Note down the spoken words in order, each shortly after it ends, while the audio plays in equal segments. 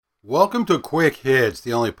Welcome to Quick Hits,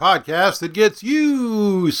 the only podcast that gets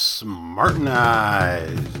you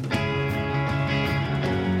smartenized.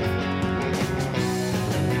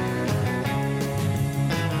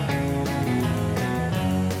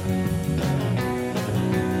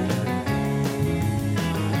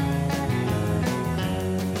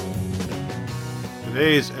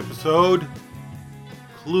 Today's episode,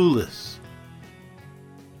 Clueless.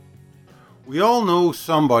 We all know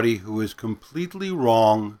somebody who is completely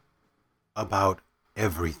wrong about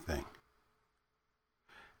everything.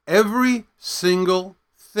 Every single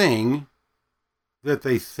thing that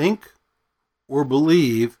they think or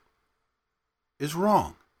believe is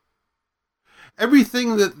wrong.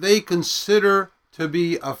 Everything that they consider to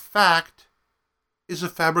be a fact is a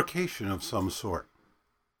fabrication of some sort.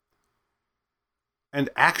 And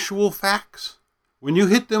actual facts, when you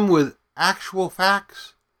hit them with actual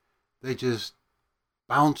facts, they just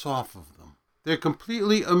bounce off of them. They're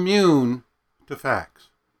completely immune to facts.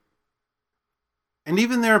 And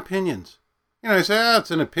even their opinions. I say,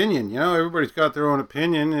 it's an opinion. Everybody's got their own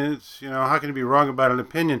opinion. It's, how can you be wrong about an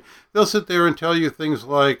opinion? They'll sit there and tell you things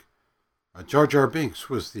like, Jar Jar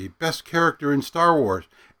Binks was the best character in Star Wars.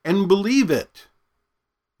 And believe it.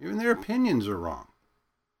 Even their opinions are wrong.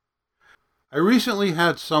 I recently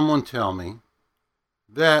had someone tell me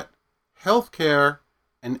that healthcare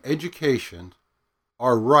and education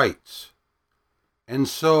are rights. And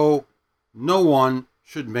so no one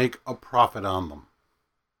should make a profit on them.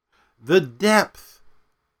 The depth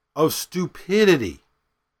of stupidity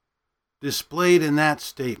displayed in that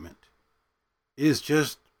statement is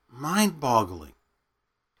just mind-boggling.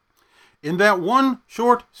 In that one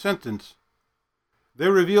short sentence, they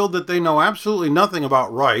revealed that they know absolutely nothing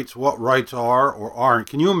about rights, what rights are or aren't.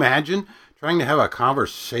 Can you imagine trying to have a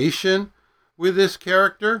conversation with this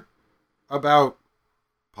character about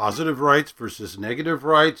positive rights versus negative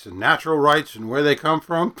rights and natural rights and where they come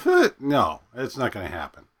from? No, it's not going to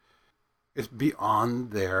happen. It's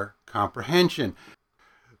beyond their comprehension.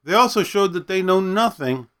 They also showed that they know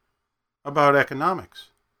nothing about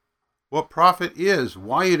economics. What profit is,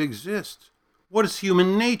 why it exists, what is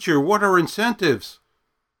human nature, what are incentives.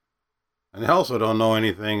 And they also don't know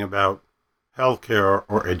anything about healthcare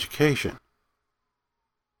or education.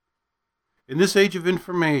 In this age of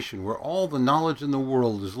information, where all the knowledge in the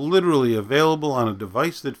world is literally available on a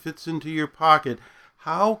device that fits into your pocket,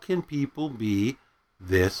 how can people be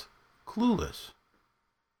this clueless?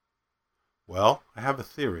 Well, I have a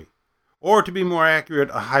theory. Or to be more accurate,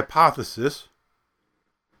 a hypothesis.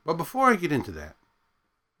 But before I get into that,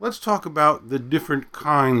 let's talk about the different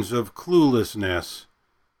kinds of cluelessness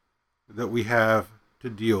that we have to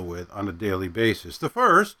deal with on a daily basis. The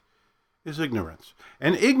first is ignorance.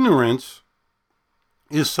 And ignorance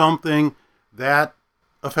is something that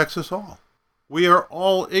affects us all. We are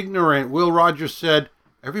all ignorant. Will Rogers said,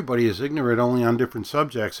 everybody is ignorant only on different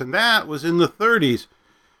subjects. And that was in the 30s.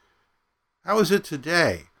 How is it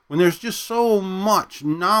today? When there's just so much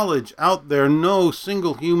knowledge out there, no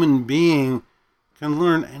single human being can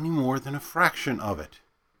learn any more than a fraction of it.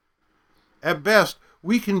 At best,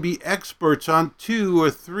 we can be experts on 2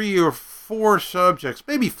 or 3 or 4 subjects,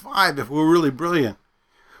 maybe 5 if we're really brilliant.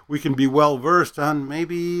 We can be well versed on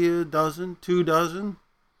maybe a dozen, 2 dozen.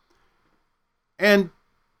 And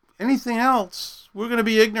anything else we're going to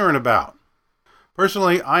be ignorant about.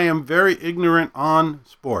 Personally, I am very ignorant on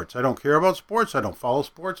sports. I don't care about sports. I don't follow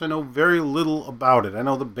sports. I know very little about it. I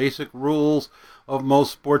know the basic rules of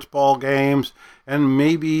most sports ball games and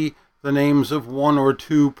maybe the names of 1 or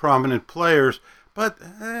 2 prominent players. But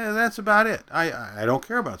that's about it. I don't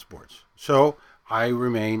care about sports. So I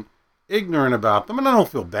remain ignorant about them, and I don't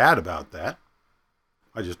feel bad about that.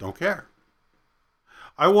 I just don't care.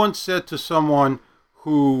 I once said to someone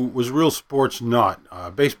who was a real sports nut,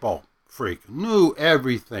 a baseball freak, knew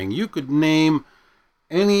everything. You could name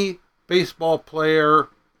any baseball player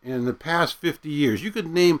in the past 50 years. You could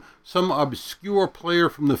name some obscure player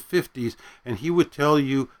from the 50s, and he would tell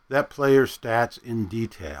you that player's stats in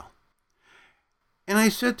detail. And I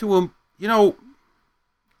said to him,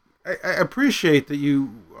 I appreciate that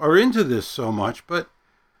you are into this so much, but,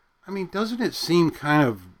 doesn't it seem kind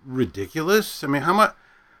of ridiculous?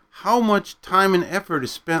 How much time and effort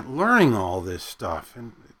is spent learning all this stuff?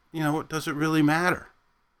 And, does it really matter?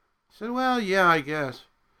 I said, well, yeah, I guess.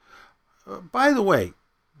 By the way,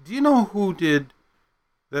 do you know who did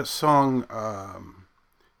that song,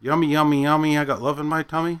 Yummy, Yummy, Yummy, I Got Love in My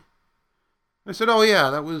Tummy? I said, oh,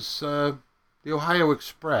 yeah, that was the Ohio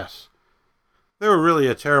Express. They were really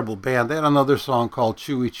a terrible band. They had another song called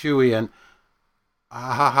Chewy Chewy, and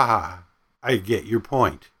I get your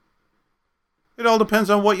point. It all depends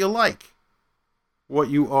on what you like. what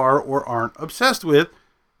you are or aren't obsessed with,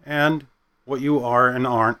 and what you are and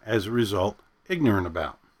aren't, as a result, ignorant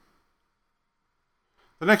about.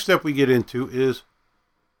 The next step we get into is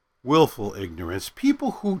willful ignorance.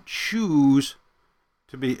 People who choose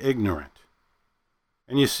to be ignorant.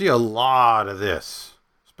 And you see a lot of this,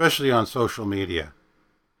 especially on social media.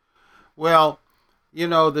 Well,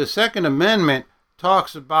 the Second Amendment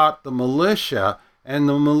talks about the militia, and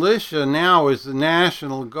the militia now is the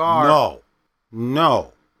National Guard.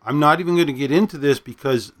 No. I'm not even going to get into this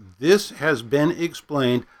because this has been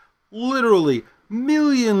explained literally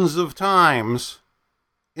millions of times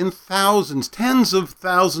in thousands, tens of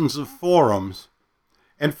thousands of forums.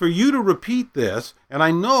 And for you to repeat this, and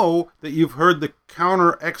I know that you've heard the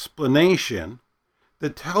counter explanation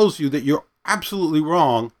that tells you that you're absolutely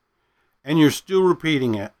wrong, and you're still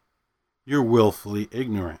repeating it, you're willfully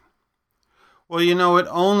ignorant. Well, it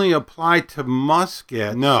only applied to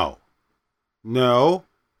muskets. No,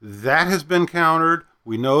 that has been countered.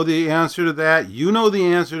 We know the answer to that. You know the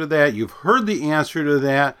answer to that. You've heard the answer to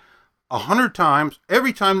that 100 times.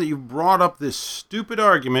 Every time that you've brought up this stupid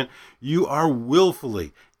argument, you are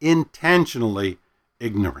willfully, intentionally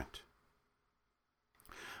ignorant.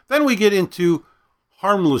 Then we get into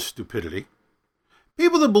harmless stupidity.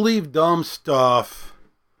 People that believe dumb stuff,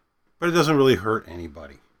 but it doesn't really hurt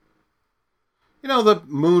anybody. The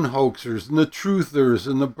moon hoaxers and the truthers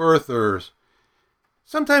and the birthers.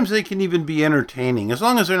 Sometimes they can even be entertaining, as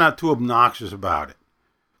long as they're not too obnoxious about it.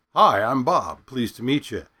 Hi, I'm Bob. Pleased to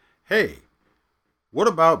meet you. Hey, what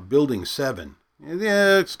about Building 7?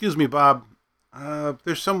 Yeah, excuse me, Bob.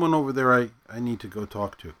 There's someone over there I need to go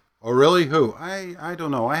talk to. Oh, really? Who? I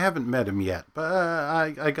don't know. I haven't met him yet, but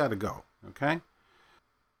I gotta go, okay?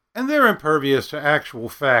 And they're impervious to actual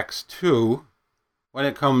facts, too, when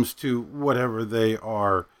it comes to whatever they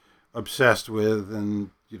are obsessed with. And,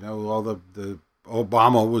 all the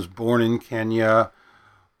Obama was born in Kenya,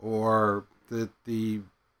 or that the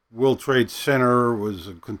World Trade Center was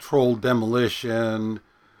a controlled demolition,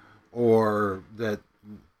 or that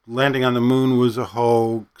landing on the moon was a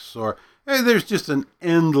hoax, or there's just an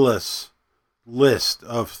endless list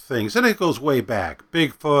of things. And it goes way back.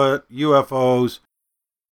 Bigfoot, UFOs.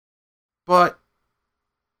 But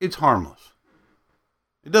it's harmless.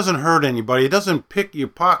 It doesn't hurt anybody. It doesn't pick your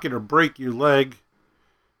pocket or break your leg.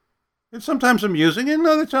 It's sometimes amusing, and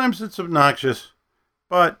other times it's obnoxious.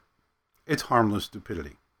 But it's harmless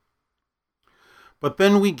stupidity. But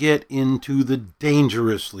then we get into the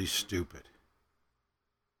dangerously stupid.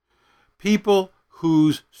 People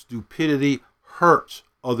whose stupidity hurts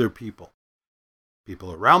other people.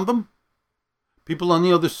 People around them. People on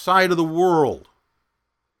the other side of the world.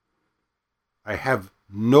 I have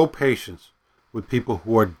no patience with people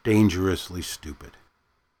who are dangerously stupid.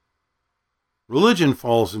 Religion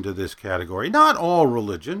falls into this category. Not all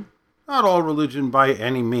religion. Not all religion by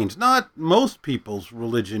any means. Not most people's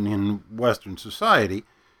religion in Western society.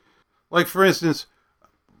 Like, for instance,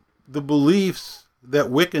 the beliefs that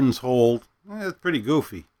Wiccans hold, it's pretty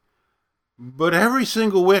goofy. But every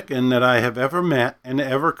single Wiccan that I have ever met and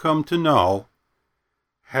ever come to know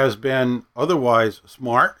has been otherwise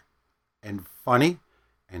smart and funny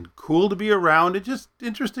and cool to be around, and just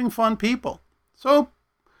interesting, fun people. So,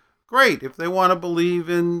 great. If they want to believe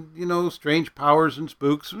in, strange powers and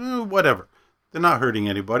spooks, whatever. They're not hurting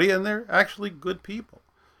anybody, and they're actually good people.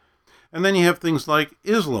 And then you have things like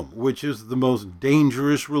Islam, which is the most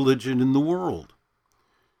dangerous religion in the world.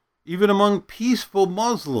 Even among peaceful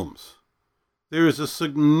Muslims, there is a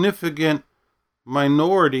significant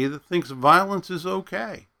minority that thinks violence is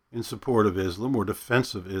okay in support of Islam or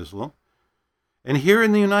defense of Islam. And here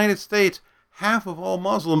in the United States, half of all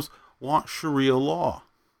Muslims want Sharia law.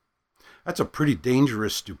 That's a pretty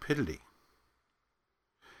dangerous stupidity.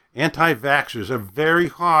 Anti-vaxxers are very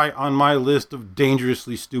high on my list of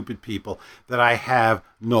dangerously stupid people that I have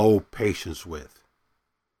no patience with.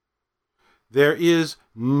 There is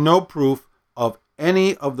no proof of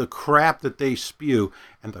any of the crap that they spew,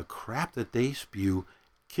 and the crap that they spew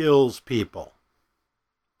kills people.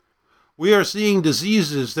 We are seeing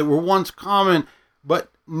diseases that were once common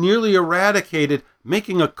but nearly eradicated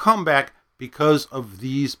making a comeback because of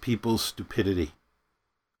these people's stupidity.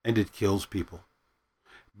 And it kills people.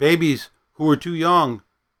 Babies who were too young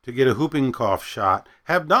to get a whooping cough shot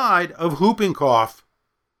have died of whooping cough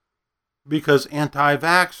because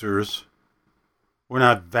anti-vaxxers were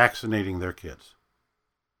not vaccinating their kids.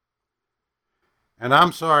 And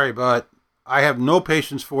I'm sorry, but I have no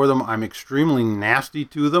patience for them. I'm extremely nasty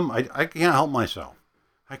to them. I can't help myself.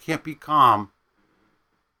 I can't be calm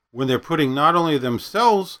when they're putting not only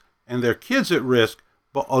themselves and their kids at risk,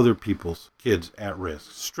 but other people's kids at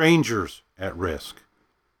risk, strangers at risk.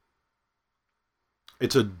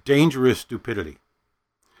 It's a dangerous stupidity.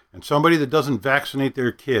 And somebody that doesn't vaccinate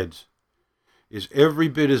their kids is every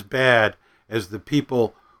bit as bad as the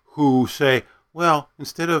people who say, well,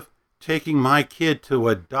 instead of taking my kid to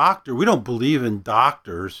a doctor, we don't believe in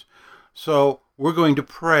doctors, so we're going to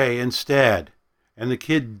pray instead. And the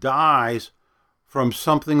kid dies from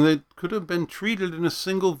something that could have been treated in a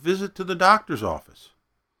single visit to the doctor's office.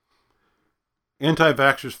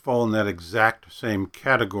 Anti-vaxxers fall in that exact same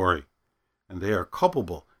category, and they are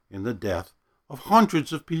culpable in the death of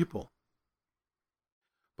hundreds of people.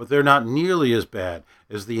 But they're not nearly as bad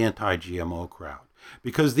as the anti-GMO crowd,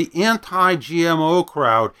 because the anti-GMO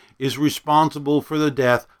crowd is responsible for the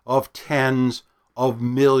death of tens of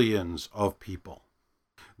millions of people.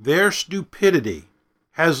 Their stupidity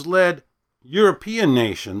has led European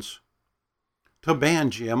nations to ban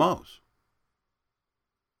GMOs,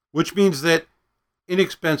 which means that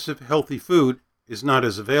inexpensive, healthy food is not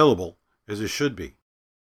as available as it should be.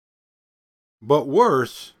 But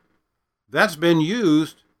worse, that's been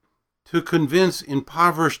used to convince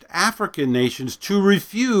impoverished African nations to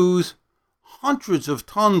refuse hundreds of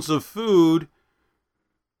tons of food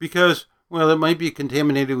because, well, it might be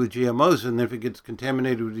contaminated with GMOs, and if it gets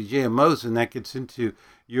contaminated with the GMOs and that gets into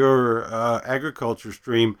your agriculture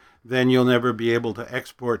stream, then you'll never be able to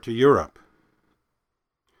export to Europe.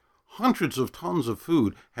 Hundreds of tons of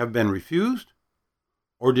food have been refused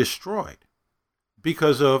or destroyed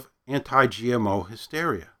because of anti-GMO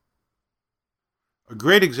hysteria. A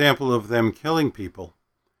great example of them killing people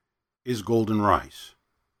is golden rice.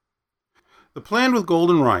 The plan with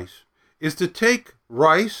golden rice is to take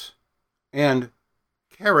rice and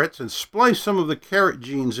carrots and splice some of the carrot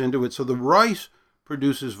genes into it so the rice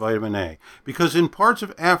produces vitamin A. Because in parts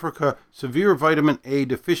of Africa, severe vitamin A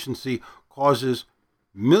deficiency causes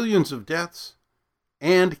millions of deaths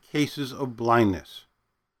and cases of blindness.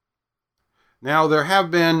 Now, there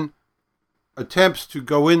have been attempts to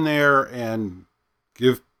go in there and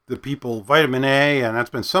give the people vitamin A, and that's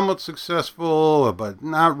been somewhat successful, but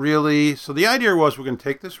not really. So the idea was, we're going to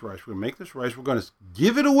take this rice, we're going to make this rice, we're going to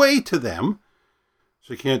give it away to them,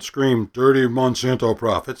 so you can't scream, dirty Monsanto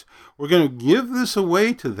profits. We're going to give this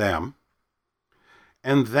away to them,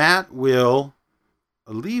 and that will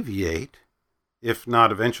alleviate, if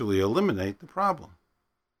not eventually eliminate, the problem.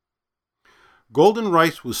 Golden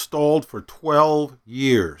rice was stalled for 12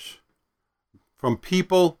 years from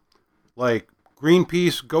people like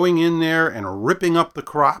Greenpeace going in there and ripping up the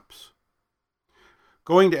crops,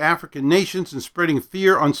 going to African nations and spreading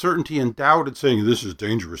fear, uncertainty, and doubt and saying, this is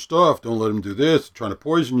dangerous stuff, don't let them do this, they're trying to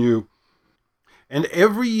poison you. And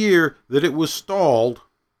every year that it was stalled,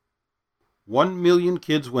 1 million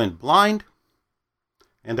kids went blind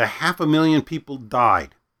and 500,000 people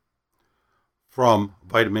died from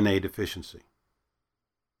vitamin A deficiency.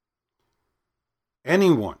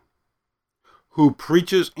 Anyone who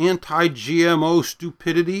preaches anti-GMO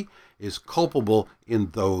stupidity is culpable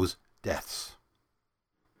in those deaths.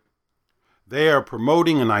 They are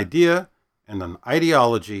promoting an idea and an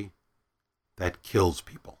ideology that kills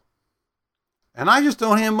people. And I just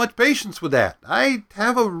don't have much patience with that. I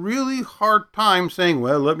have a really hard time saying,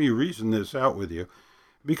 well, let me reason this out with you,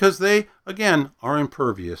 because they, again, are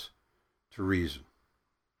impervious to reason.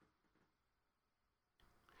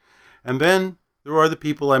 And then there are the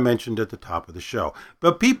people I mentioned at the top of the show.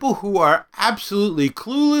 But people who are absolutely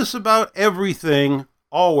clueless about everything,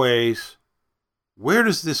 always. Where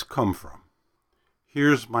does this come from?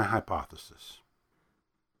 Here's my hypothesis.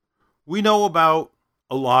 We know about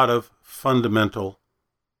a lot of fundamental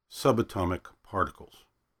subatomic particles.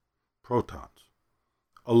 Protons,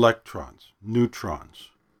 electrons, neutrons,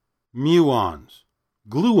 muons,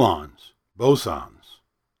 gluons, bosons,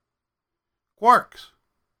 quarks.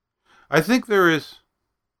 I think there is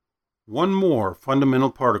one more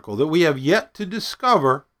fundamental particle that we have yet to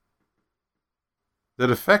discover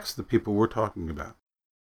that affects the people we're talking about.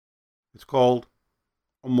 It's called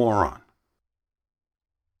a moron.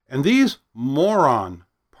 And these moron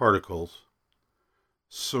particles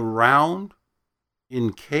surround,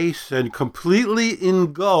 encase, and completely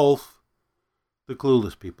engulf the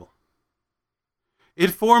clueless people.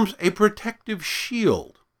 It forms a protective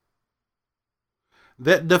shield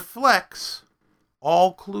that deflects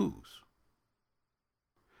all clues.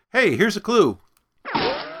 Hey, here's a clue.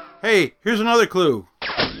 Hey, here's another clue.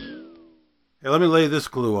 Hey, let me lay this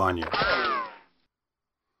clue on you.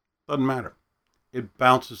 Doesn't matter. It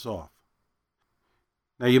bounces off.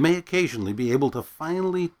 Now, you may occasionally be able to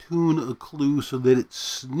finely tune a clue so that it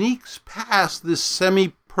sneaks past this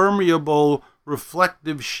semi-permeable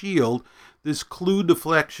reflective shield, this clue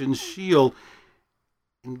deflection shield,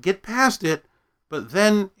 and get past it, but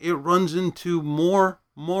then it runs into more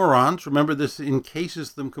morons. Remember, this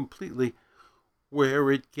encases them completely,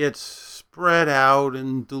 where it gets spread out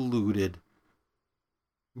and diluted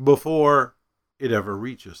before it ever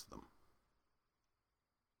reaches them.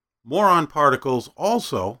 Moron particles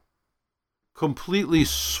also completely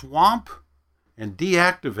swamp and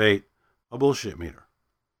deactivate a bullshit meter.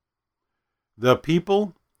 The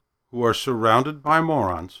people who are surrounded by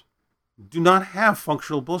morons do not have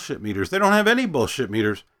functional bullshit meters. They don't have any bullshit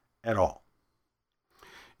meters at all.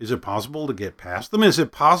 Is it possible to get past them? Is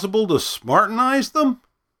it possible to smartenize them?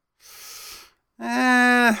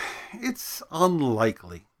 It's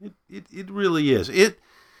unlikely. It really is. It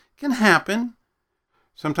can happen.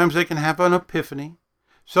 Sometimes they can have an epiphany.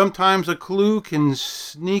 Sometimes a clue can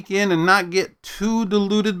sneak in and not get too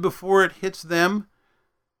diluted before it hits them,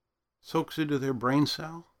 soaks into their brain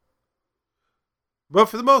cell. But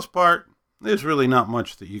for the most part, there's really not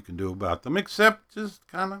much that you can do about them except just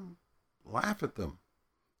kind of laugh at them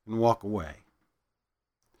and walk away.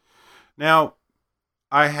 Now,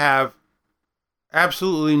 I have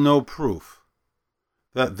absolutely no proof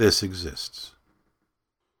that this exists.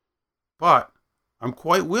 But I'm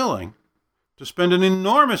quite willing to spend an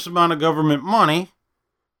enormous amount of government money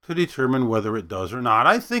to determine whether it does or not.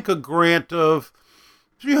 I think a grant of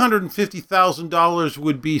 $350,000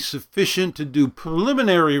 would be sufficient to do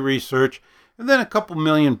preliminary research, and then a couple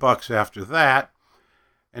 $1,000,000 after that.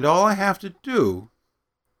 And all I have to do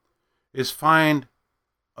is find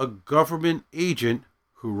a government agent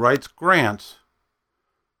who writes grants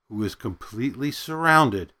who is completely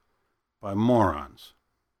surrounded by morons.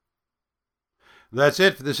 That's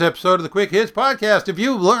it for this episode of the Quick Hits Podcast. If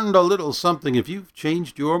you've learned a little something, if you've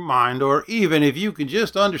changed your mind, or even if you can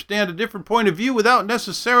just understand a different point of view without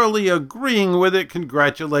necessarily agreeing with it,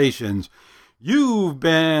 congratulations. You've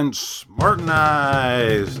been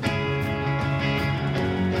smartenized.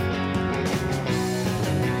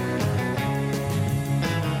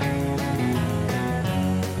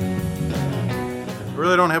 I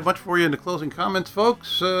really don't have much for you in the closing comments,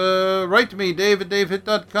 folks. Write to me,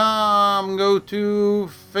 dave@davehit.com. Go to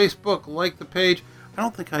Facebook, like the page. I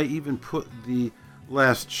don't think I even put the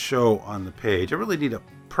last show on the page. I really need a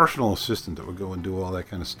personal assistant that would go and do all that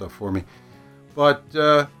kind of stuff for me. But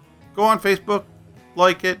go on Facebook,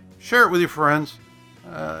 like it, share it with your friends.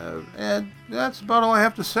 And that's about all I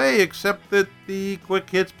have to say, except that the Quick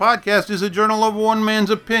Hits Podcast is a journal of one man's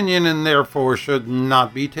opinion and therefore should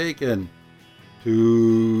not be taken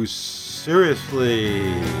too seriously.